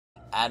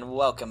And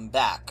welcome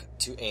back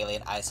to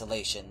Alien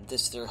Isolation.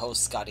 This is your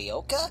host, Scotty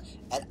Oka,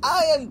 and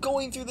I am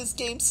going through this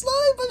game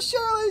slowly but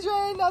surely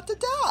trying not to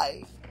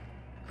die.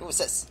 Who is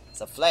this?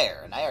 It's a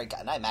flare, and I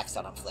maxed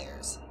out on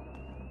flares.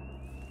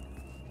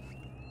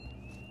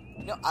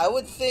 You know, I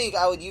would think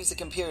I would use the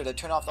computer to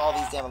turn off all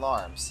these damn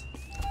alarms.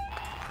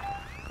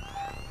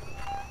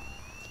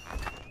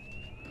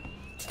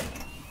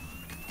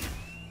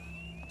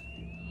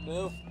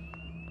 Move.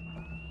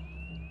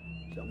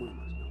 Someone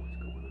must know what's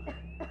going on.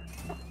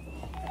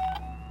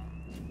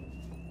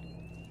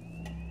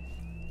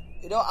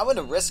 You know, I'm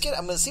gonna risk it.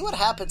 I'm gonna see what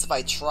happens if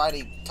I try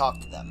to talk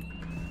to them.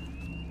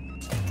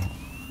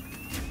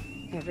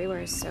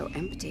 Everywhere is so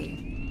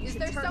empty. Is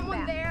there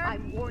someone there?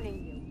 I'm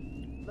warning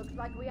you. Looks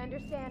like we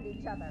understand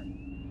each other.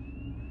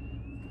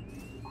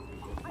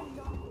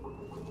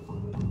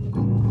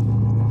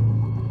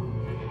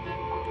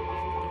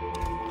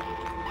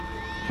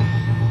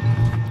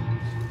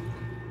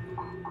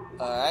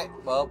 Alright,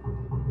 well,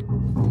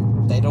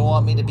 they don't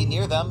want me to be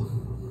near them.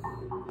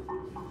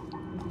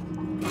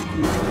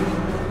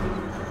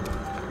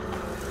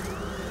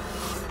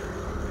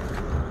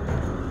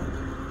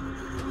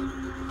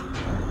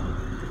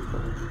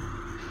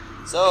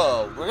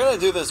 So, we're gonna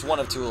do this one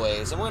of two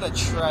ways, and we're gonna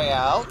try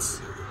out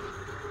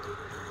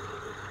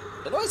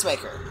the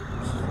noisemaker.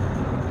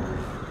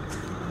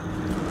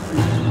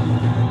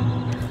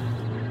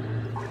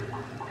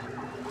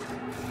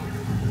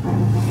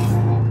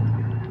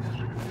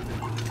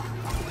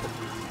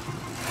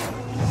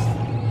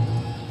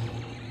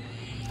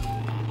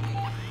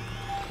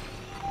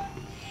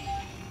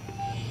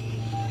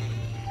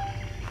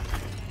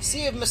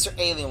 See if Mr.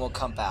 Alien will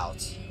come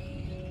out.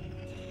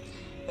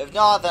 If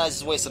not, then I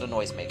just wasted a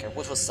noisemaker,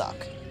 which will suck.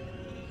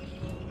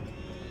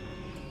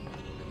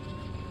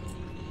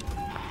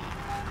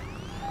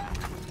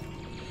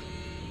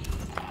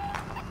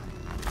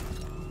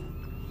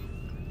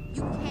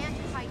 You can't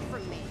hide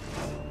from me.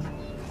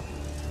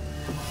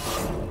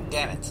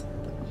 Damn it.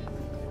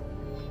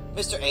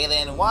 Mr.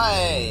 Alien,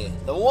 why?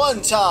 The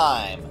one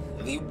time!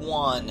 The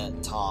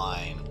one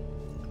time.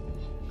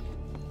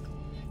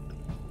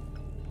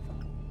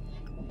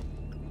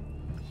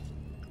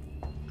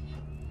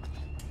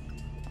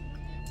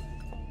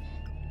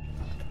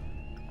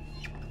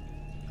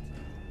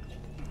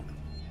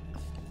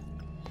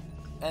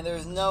 And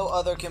there's no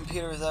other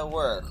computers at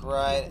work,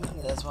 right?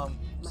 That's what I'm...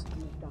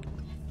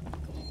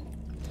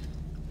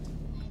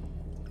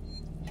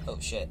 Oh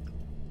shit.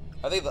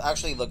 Are they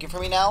actually looking for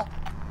me now?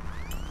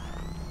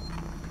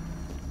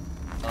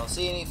 I don't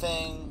see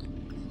anything.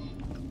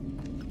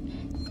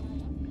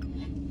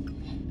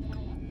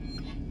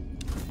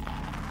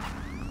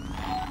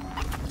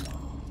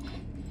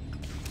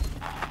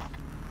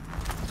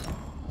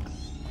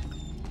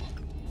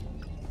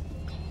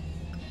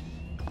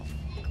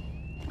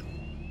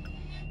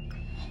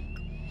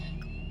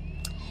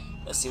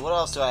 Let's see, what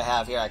else do I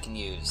have here I can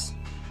use?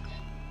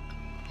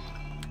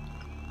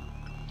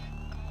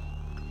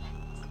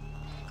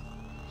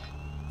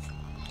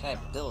 Can I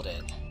build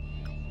it?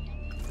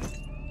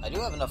 I do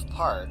have enough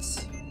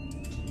parts.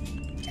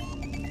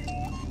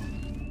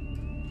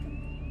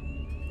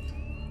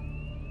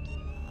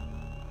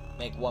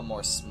 Make one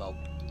more smoke.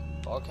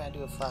 Or can I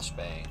do a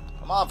flashbang?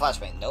 Come on,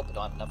 flashbang! Nope, I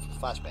don't have enough for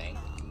flashbang.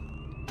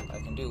 But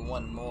I can do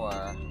one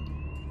more.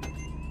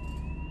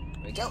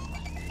 There we go.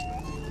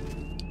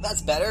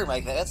 That's better,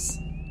 Mike. That's...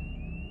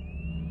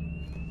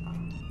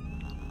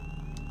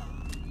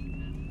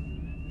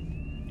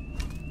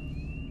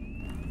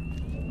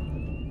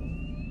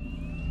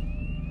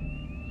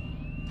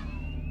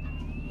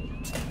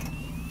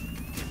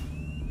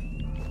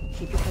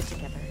 Keep your head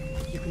together.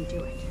 You can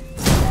do it.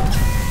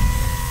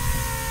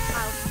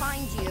 I'll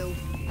find you.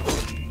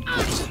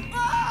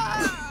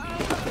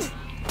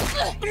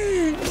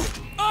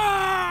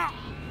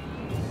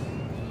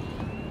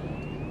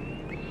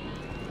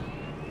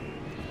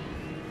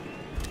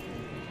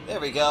 There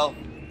we go.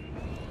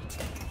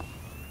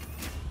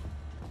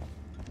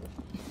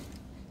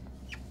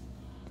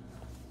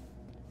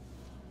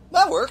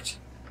 That worked.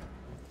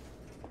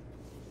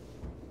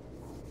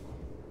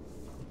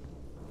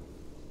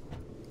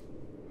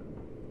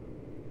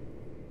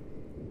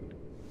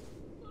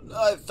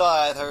 I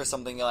thought I heard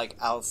something like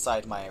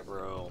outside my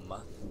room.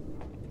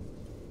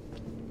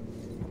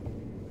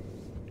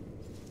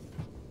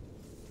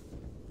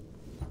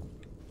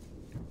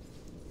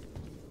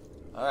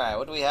 Alright,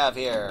 what do we have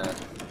here?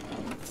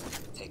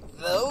 Take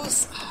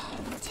those.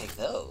 Take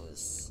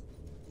those.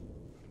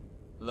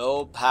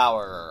 Low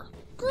power.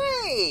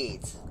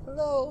 Great!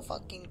 Low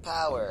fucking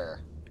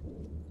power.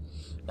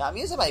 Now, I'm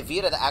using my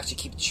Vita to actually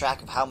keep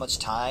track of how much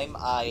time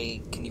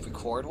I can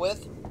record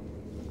with.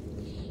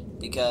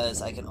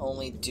 Because I can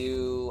only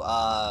do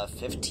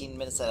 15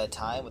 minutes at a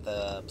time with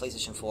the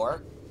PlayStation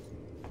 4.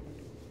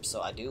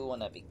 So I do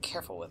want to be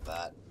careful with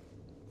that.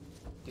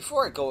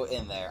 Before I go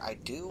in there, I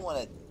do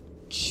want to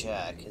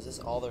check. Is this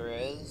all there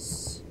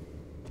is?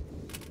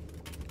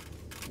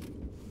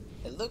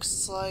 It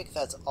looks like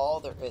that's all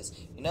there is.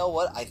 You know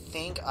what? I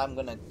think I'm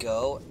gonna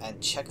go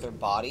and check their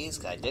bodies,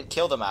 because I did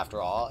kill them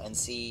after all, and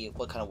see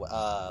what kind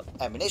of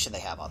ammunition they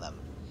have on them.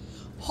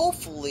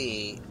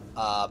 Hopefully,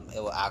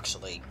 it will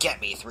actually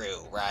get me through,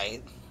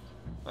 right?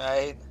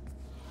 Right?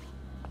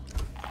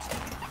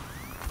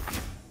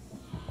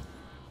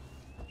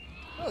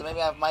 Oh,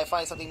 maybe I might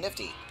find something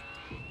nifty.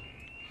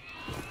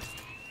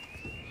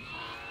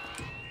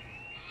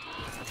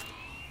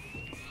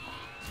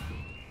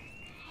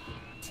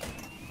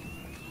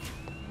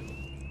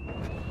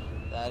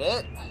 That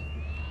it?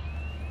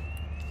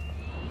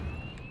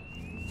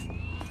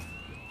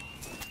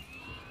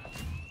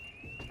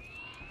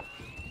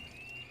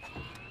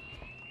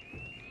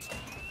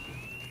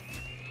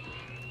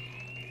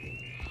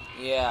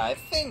 Yeah, I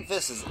think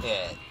this is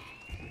it.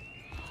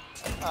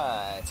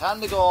 Alright,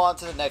 time to go on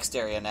to the next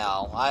area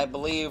now. I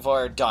believe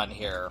we're done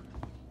here.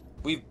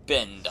 We've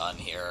been done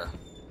here.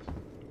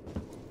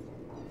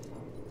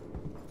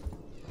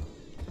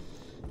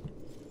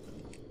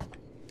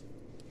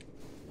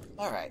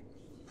 Alright.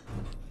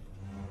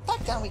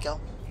 Back down we go.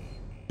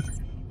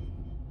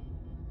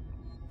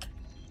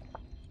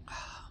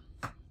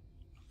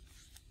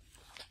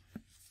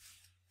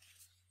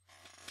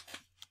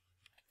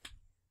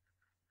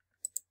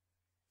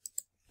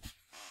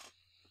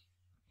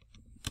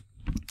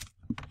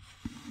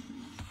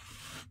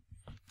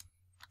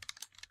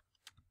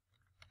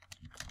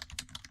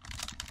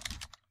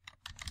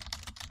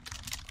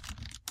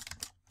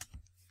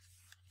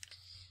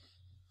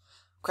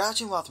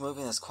 Crouching while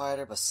moving is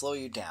quieter but slow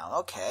you down.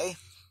 Okay.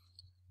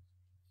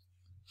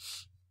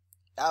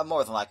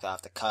 More than likely I'll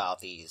have to cut out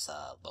these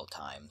load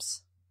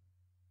times.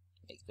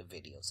 Make the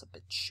videos a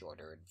bit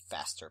shorter and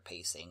faster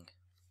pacing.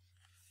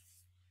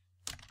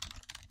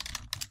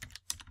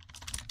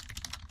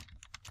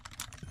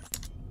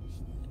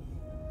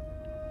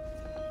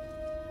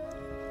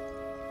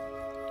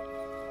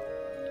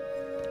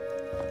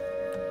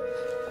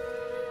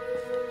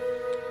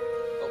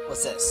 Oh,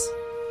 what's this?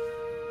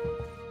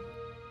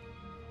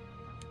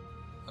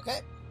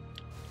 Okay.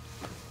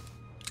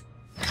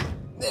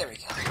 There we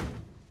go.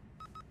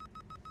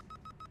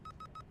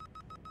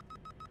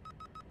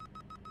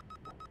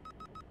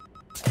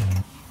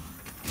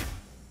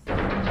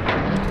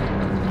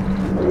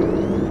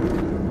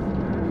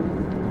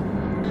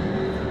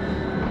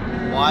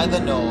 Why the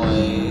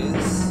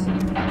noise?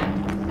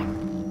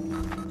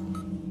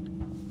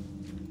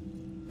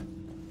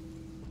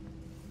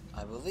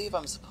 I believe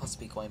I'm supposed to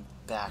be going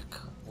back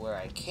where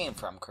I came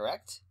from,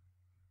 correct?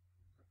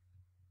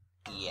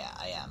 Yeah,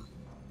 I am.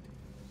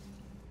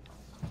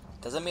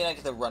 Doesn't mean I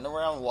get to run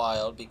around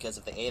wild, because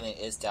if the alien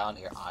is down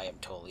here, I am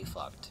totally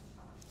fucked.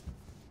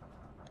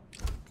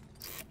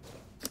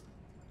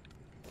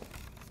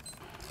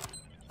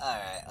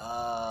 Alright,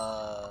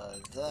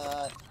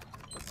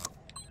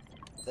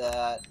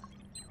 that.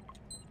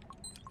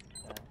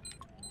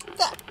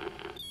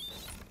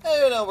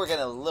 I know we're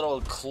getting a little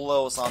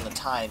close on the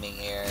timing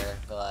here,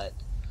 but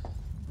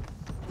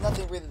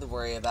nothing really to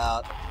worry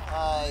about.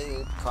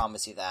 I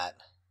promise you that.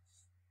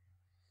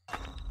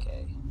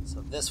 Okay,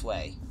 so this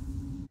way.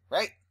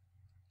 Right?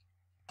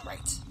 Right,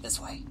 this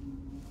way.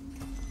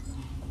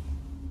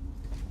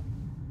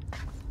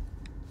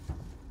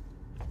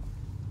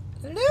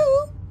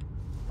 Hello?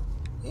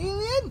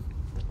 Alien?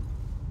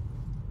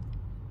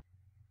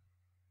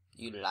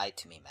 You lied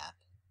to me, map.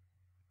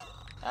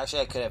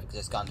 Actually, I could have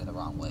just gone to the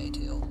wrong way,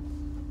 too.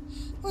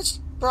 Which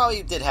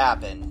probably did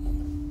happen.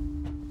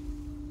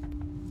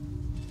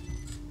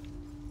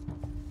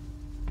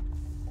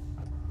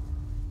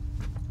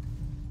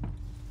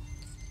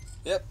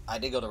 Yep, I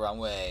did go the wrong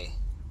way.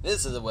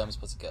 This is the way I'm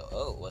supposed to go.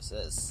 Oh, what's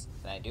this?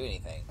 Can I do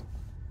anything?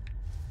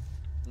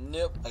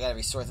 Nope, I gotta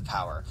restore the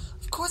power.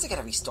 Of course I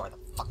gotta restore the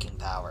fucking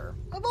power.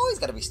 I've always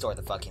gotta restore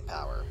the fucking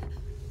power.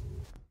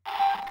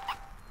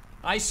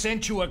 I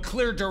sent you a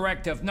clear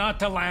directive not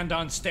to land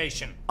on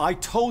station. I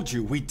told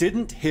you we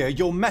didn't hear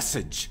your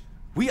message.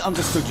 We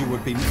understood you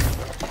would be...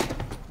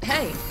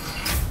 Hey!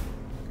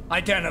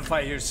 Identify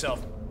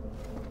yourself.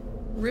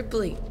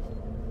 Ripley,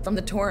 from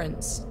the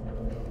Torrens.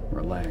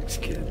 Relax,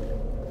 kid.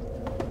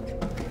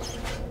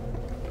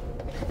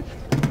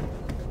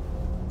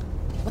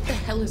 What the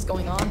hell is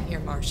going on here,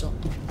 Marshall?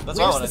 That's what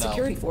I Where's wanna the know.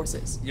 security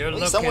forces? You're At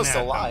looking least someone's at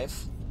still them.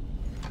 alive.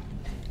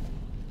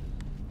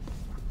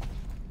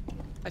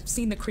 I've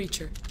seen the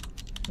creature.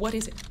 What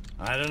is it?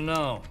 I don't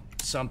know.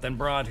 Something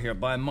brought here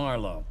by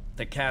Marlowe,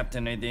 the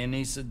captain of the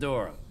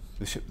Anisadora.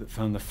 The ship that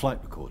found the flight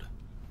recorder.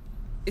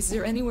 Is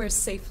there anywhere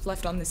safe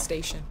left on this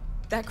station?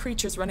 That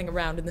creature's running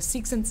around, and the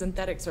Seeks and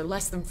synthetics are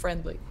less than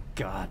friendly.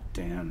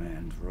 Goddamn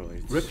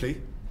androids.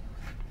 Ripley?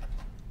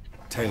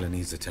 Taylor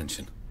needs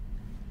attention.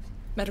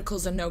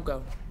 Medical's a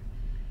no-go.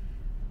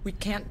 We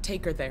can't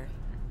take her there.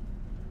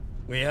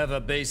 We have a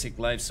basic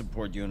life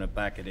support unit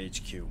back at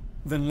HQ.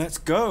 Then let's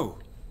go.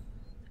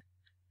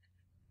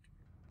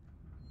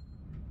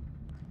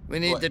 We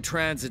need What? the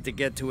transit to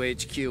get to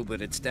HQ,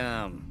 but it's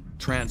down.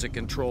 Transit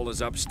control is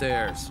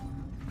upstairs.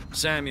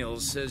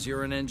 Samuels says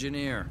you're an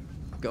engineer.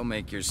 Go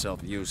make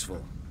yourself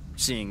useful.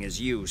 seeing as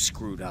you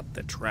screwed up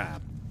the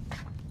trap.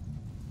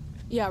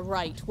 Yeah,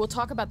 right. We'll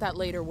talk about that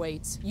later,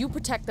 Waits. You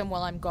protect them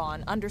while I'm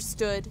gone.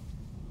 Understood?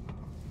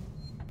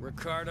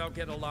 Ricardo,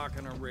 get a lock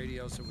on our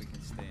radio so we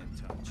can stay in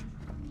touch.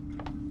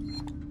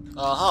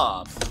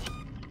 Uh-huh.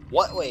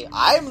 What? Wait,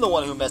 I'm the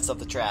one who messed up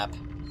the trap.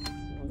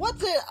 What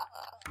the?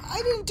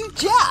 I didn't do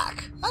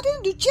jack. I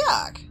didn't do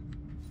jack.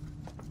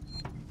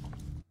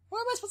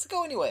 Where am I supposed to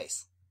go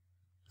anyways?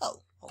 Oh,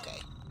 okay.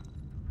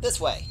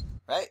 This way,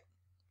 right?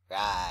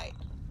 Right.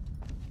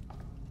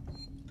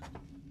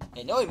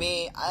 And knowing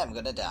me, I am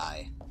gonna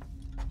die.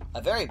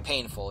 A very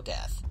painful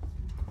death.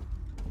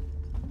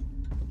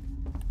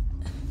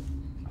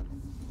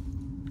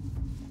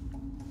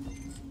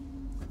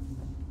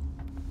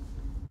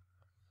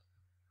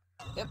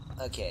 Yep,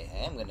 okay, I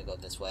am gonna go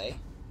this way.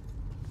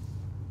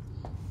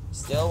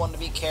 Still want to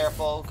be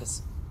careful,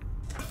 because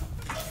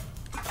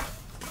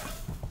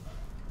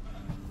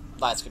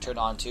lights could turn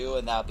on too,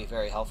 and that would be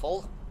very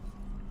helpful.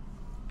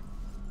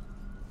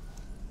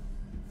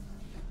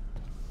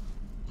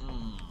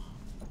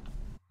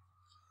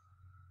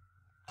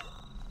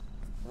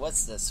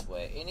 What's this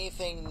way?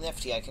 Anything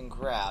nifty I can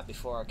grab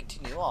before I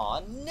continue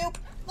on? Nope.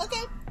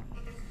 Okay.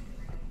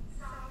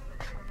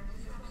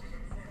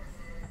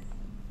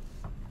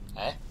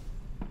 Okay.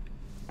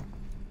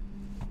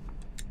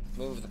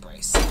 Move the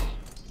brace.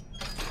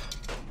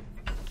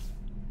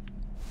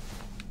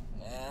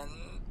 And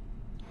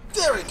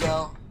there we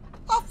go.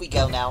 Off we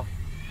go now.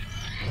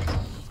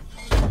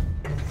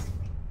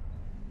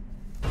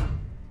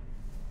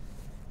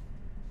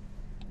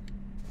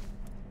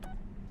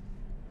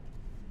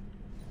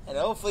 And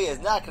hopefully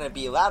it's not going to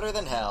be louder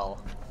than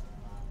hell.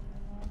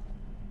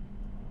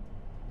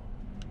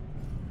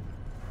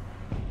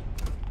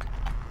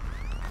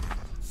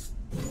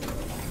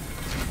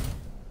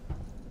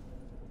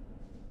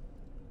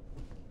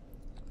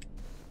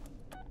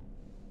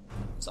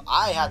 So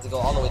I had to go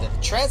all the way to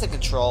the transit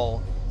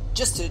control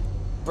just to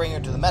bring her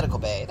to the medical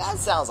bay. That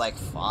sounds like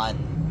fun.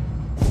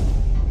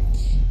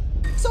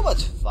 So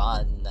much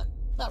fun.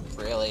 Not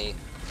really.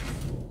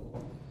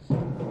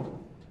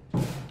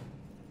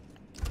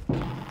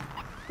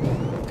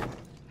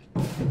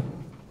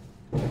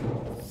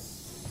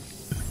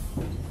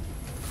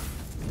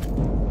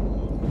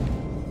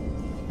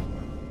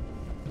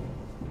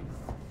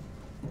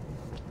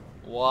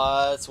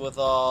 What's with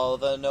all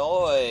the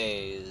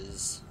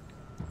noise?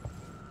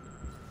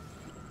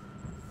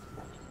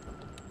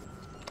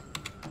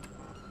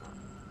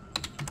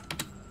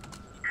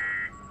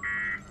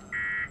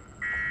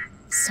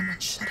 Someone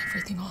shut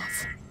everything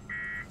off.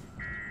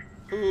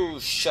 Who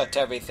shut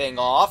everything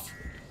off?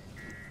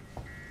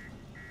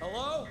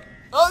 Hello?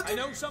 I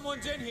know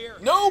someone's in here.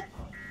 Nope!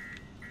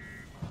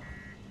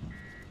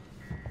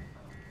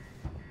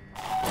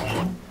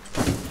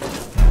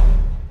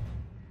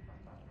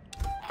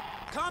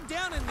 Calm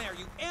down in there,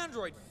 you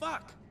android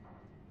fuck!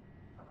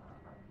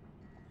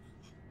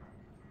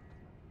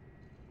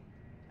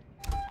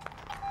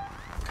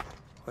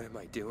 What am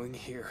I doing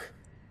here?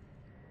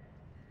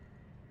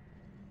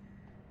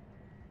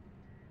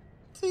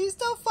 Please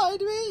don't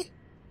find me!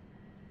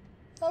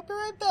 I'll be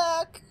right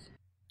back.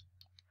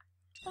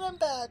 And I'm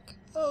back.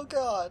 Oh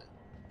god.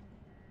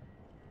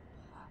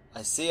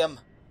 I see him.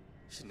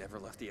 Should never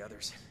left the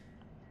others.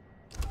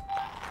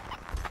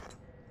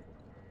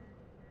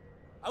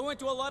 I went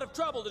to a lot of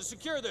trouble to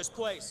secure this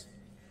place.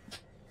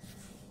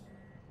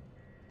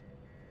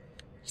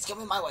 He's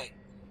coming my way.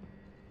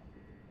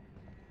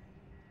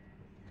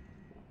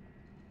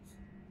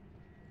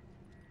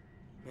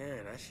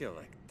 Man, I feel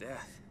like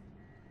death.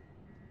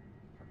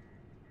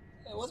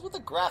 Hey, what's with the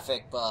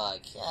graphic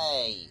bug?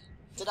 Hey.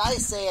 Did I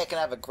say I can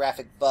have a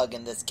graphic bug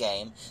in this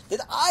game? Did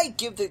I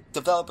give the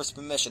developers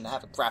permission to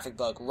have a graphic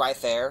bug right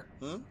there?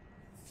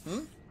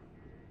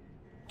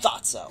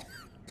 Thought so.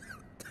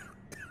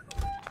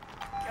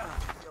 God,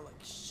 I feel like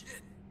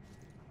shit.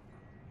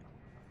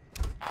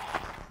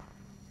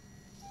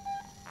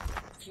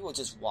 If he will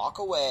just walk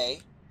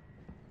away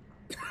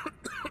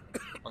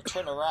or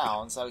turn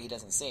around so he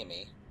doesn't see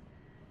me.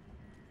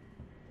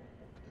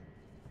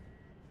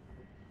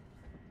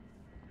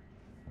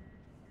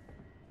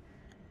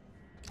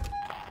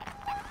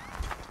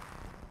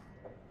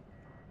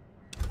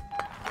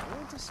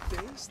 Going to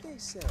space, they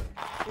say.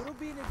 It'll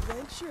be an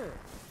adventure.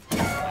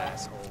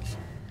 Assholes.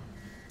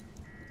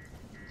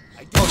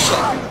 Oh shit!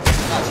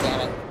 God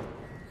damn it.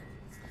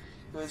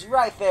 It was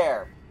right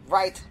there.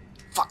 Right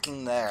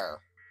fucking there.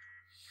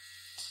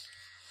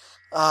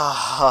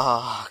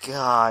 Oh,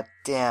 god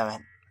damn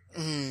it.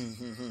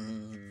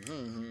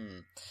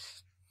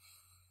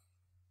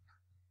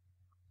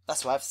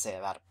 That's what I have to say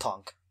about a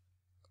punk.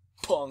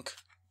 Punk.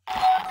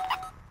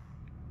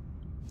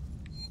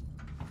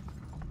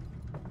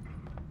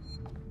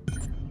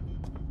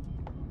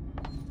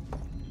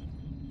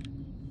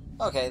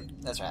 Okay,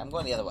 that's right. I'm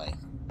going the other way.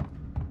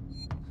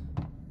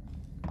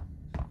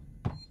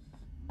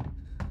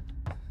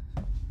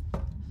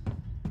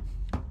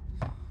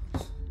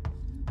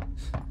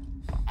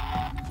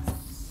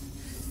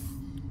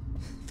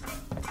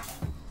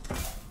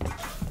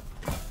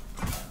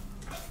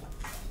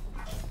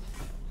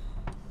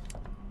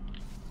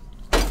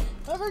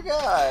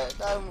 forgot.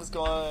 That was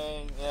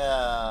going...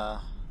 Yeah.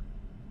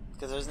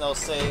 Because there's no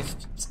safe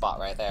spot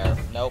right there.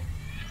 Nope.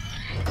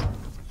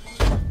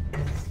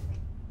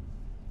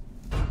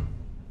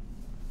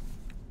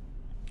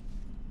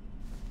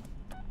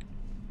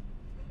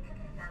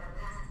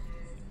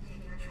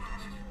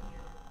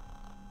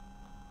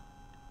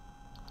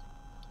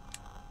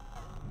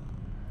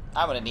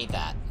 I'm gonna need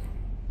that.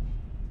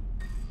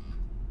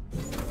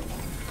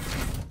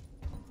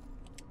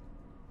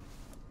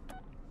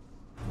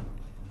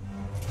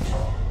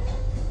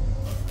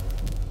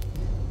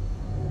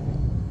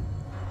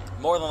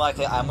 More than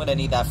likely, I'm gonna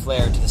need that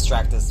flare to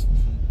distract this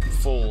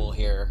fool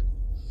here.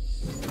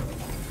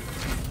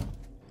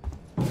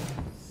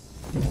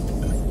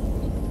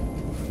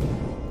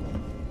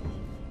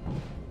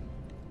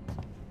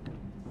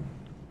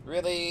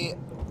 Really?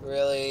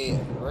 Really?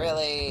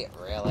 Really?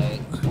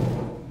 Really?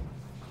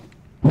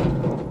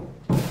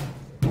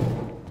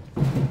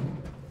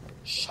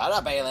 Shut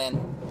up,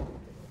 alien!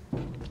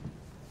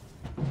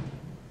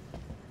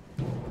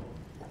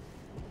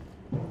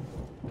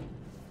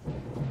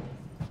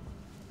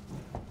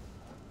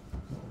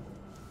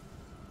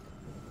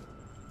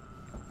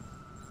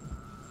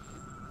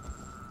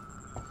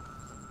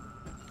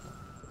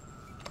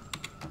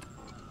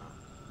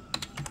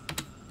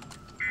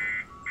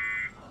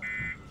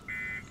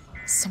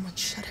 Someone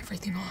shut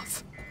everything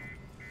off.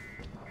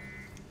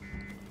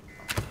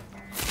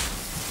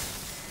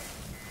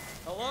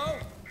 Hello?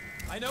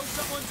 I know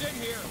someone's in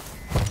here.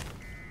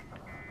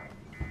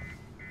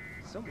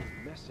 Someone's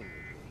messing with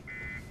me.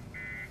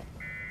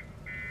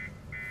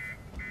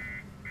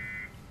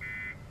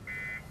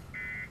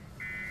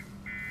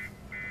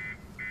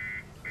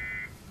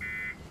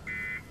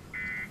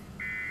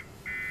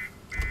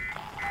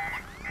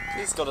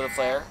 Please go to the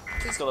flare.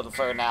 Please go to the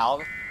flare now.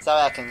 So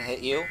I can hit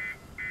you.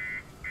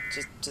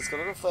 Just go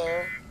to the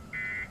flare.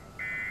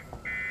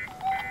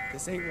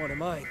 This ain't one of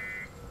mine.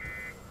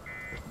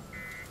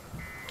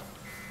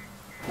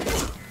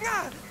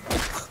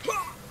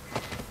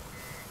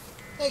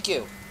 Thank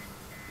you.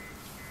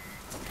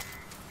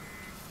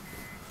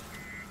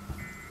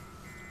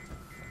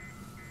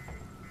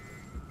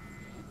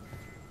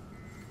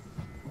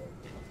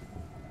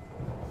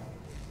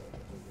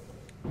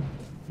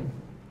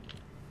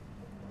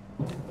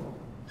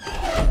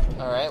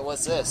 Alright,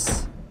 what's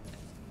this?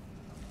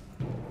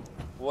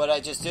 What'd I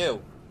just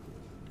do?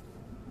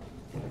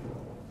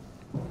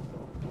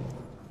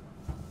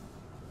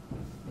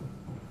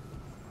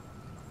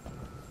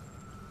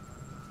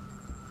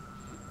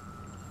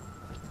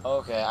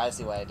 Okay, I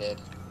see what I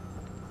did.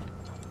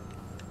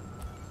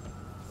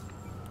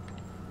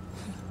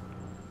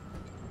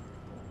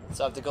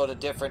 So I have to go to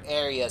different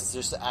areas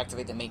just to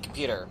activate the main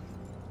computer.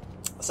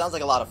 Sounds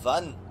like a lot of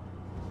fun.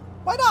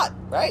 Why not,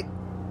 right?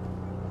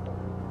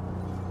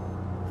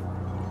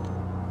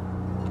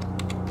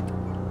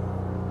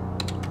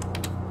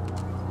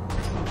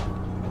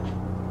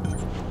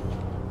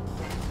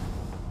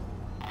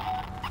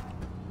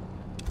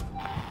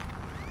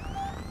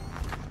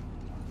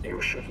 You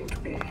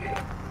shouldn't be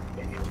here.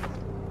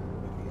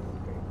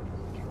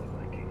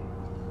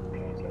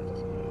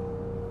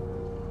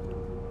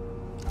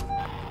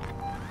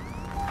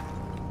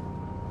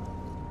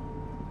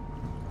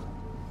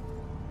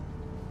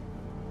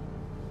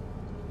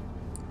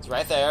 It's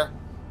right there.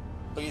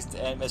 Please,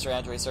 Mr.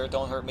 Andre, sir,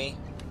 don't hurt me.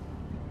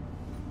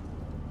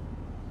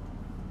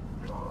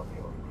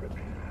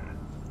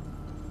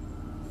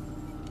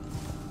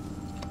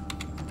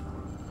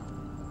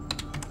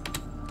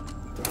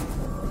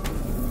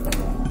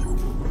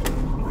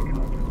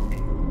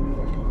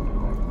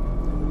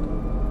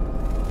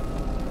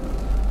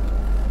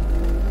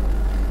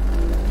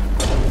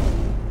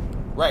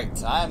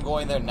 Right, I'm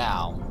going there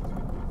now.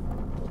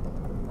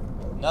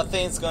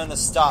 Nothing's going to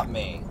stop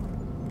me.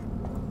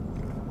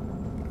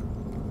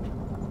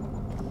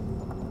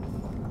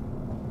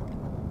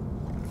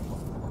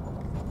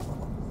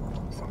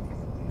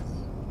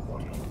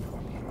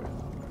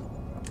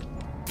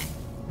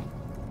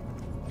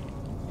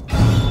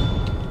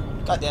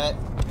 God damn it.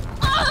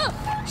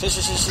 Shit,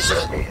 shit, shit, shit, shit.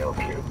 Let me help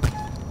you.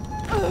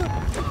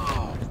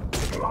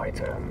 My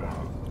turn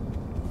now.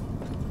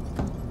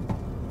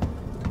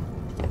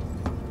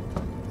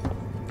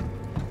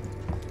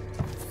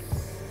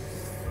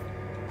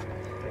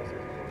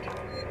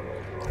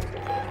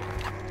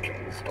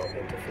 Please stop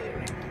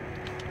interfering.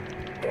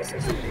 This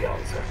isn't the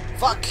answer.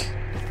 Fuck!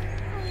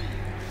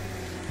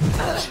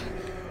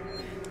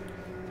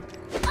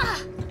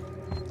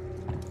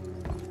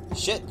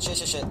 Shit, shit,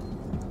 shit, shit.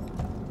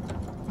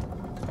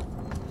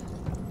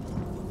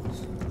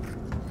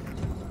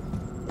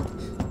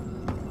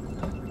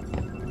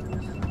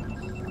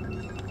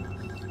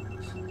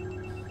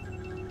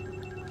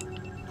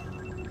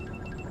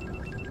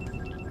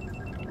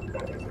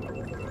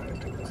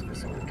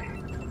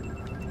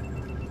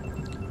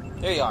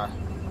 There you are.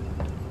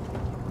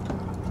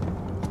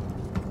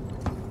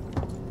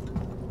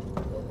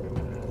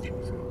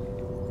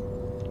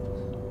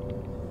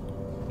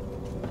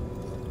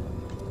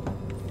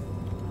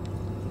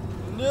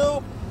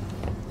 Nope.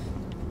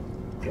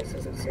 This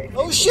isn't safe.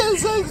 Oh Oh shit,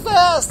 it's going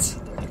fast!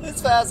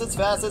 It's fast, it's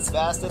fast, it's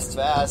fast, it's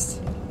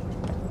fast.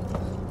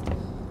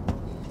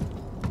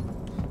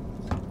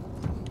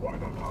 Why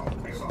not now?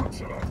 We are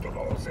select of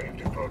all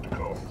safety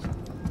protocols.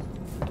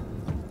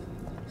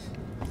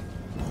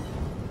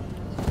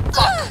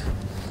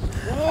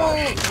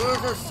 Why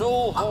is it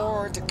so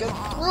hard to get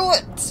through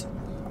it?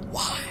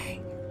 Why?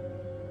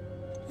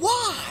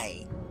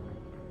 Why?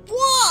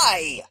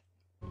 Why?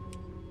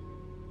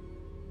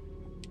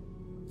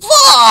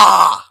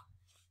 Ah!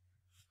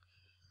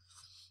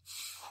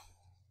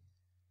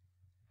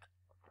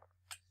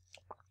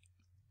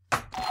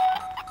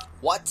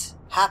 What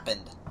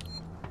happened?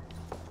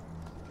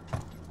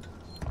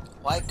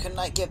 Why couldn't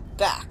I get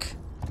back?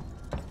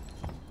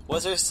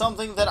 Was there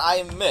something that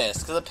I missed?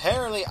 Because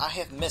apparently I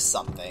have missed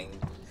something.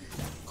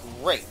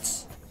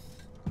 Great.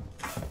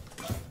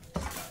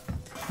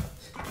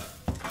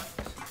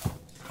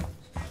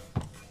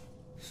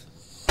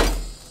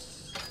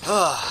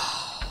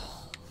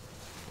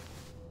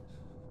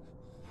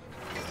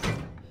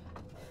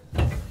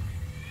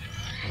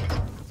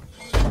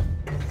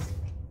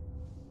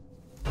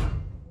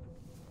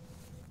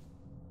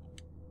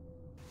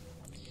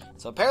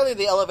 So apparently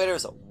the elevator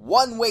is a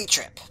one-way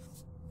trip.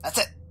 That's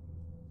it.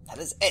 That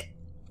is it.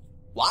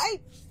 Why?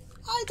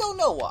 I don't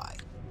know why.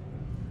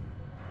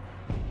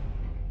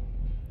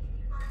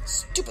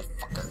 Stupid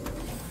fucker.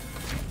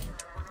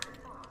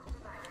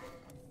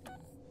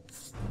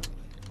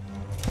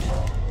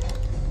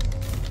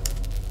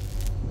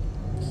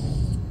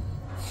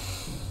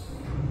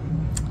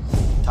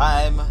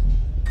 Time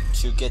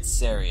to get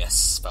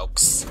serious,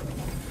 folks.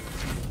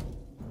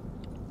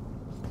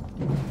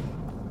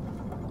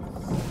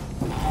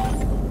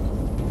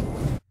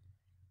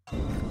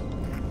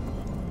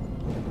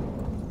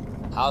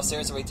 How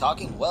serious are we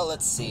talking? Well,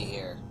 let's see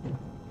here.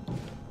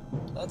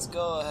 Let's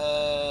go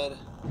ahead.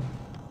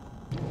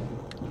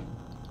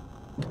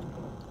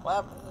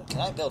 Well,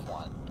 can I build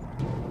one?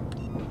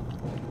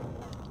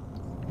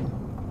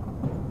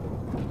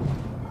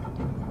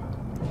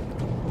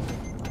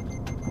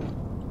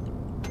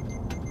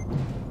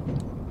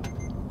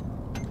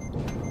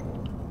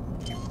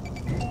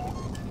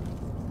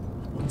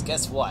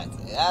 Guess what?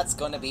 That's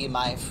gonna be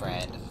my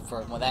friend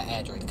for when that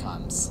android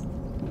comes.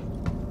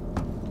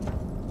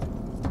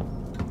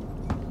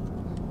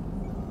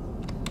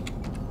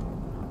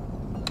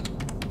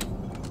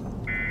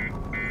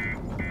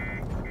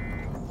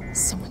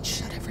 Someone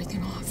shut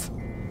everything off.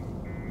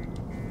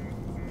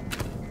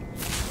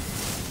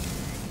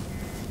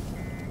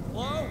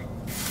 Hello?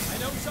 I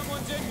know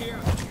someone's in here.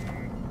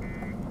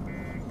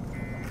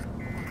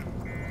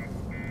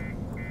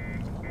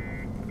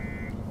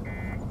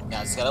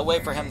 Now, just gotta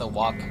wait for him to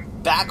walk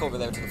back over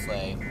there to the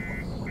flame.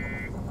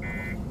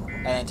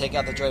 And then take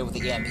out the droid with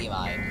the EMP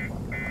mine.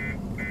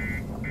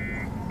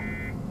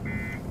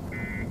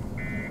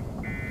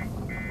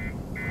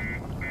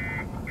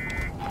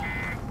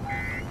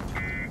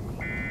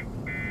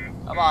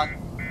 Come on.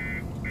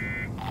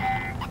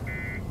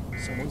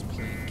 Someone's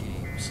playing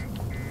games.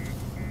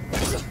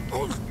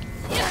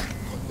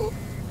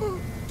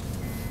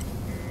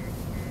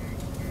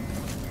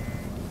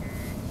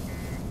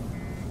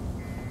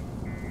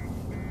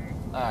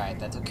 Alright,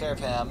 that took care of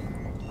him.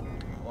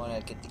 I want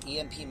to get the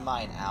EMP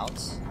mine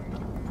out.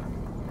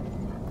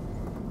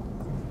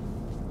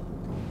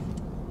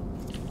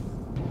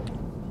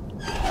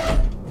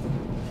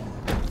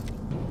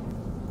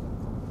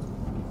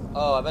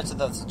 Oh, I bet you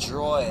that's a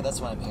droid.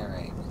 That's what I'm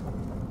hearing.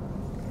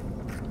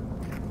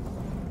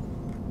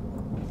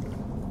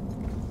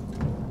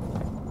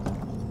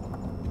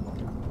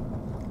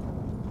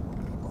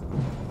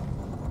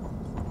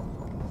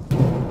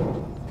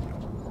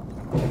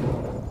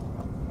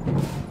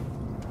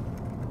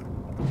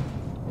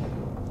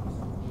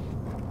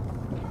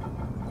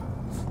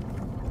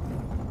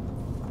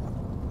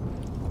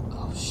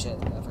 Oh shit,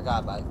 I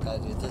forgot about it. Gotta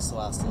do this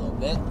last little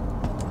bit.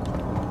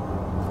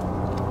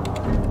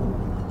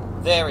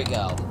 There we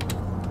go.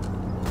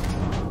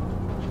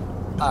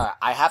 Alright,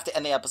 I have to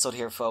end the episode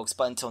here, folks,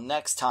 but until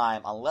next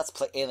time on Let's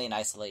Play Alien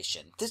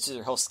Isolation, this is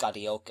your host,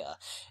 Scotty Oka.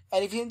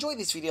 And if you enjoyed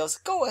these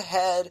videos, go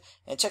ahead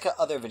and check out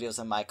other videos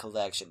in my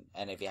collection.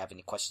 And if you have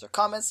any questions or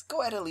comments,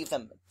 go ahead and leave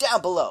them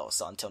down below.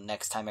 So until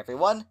next time,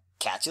 everyone,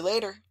 catch you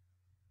later.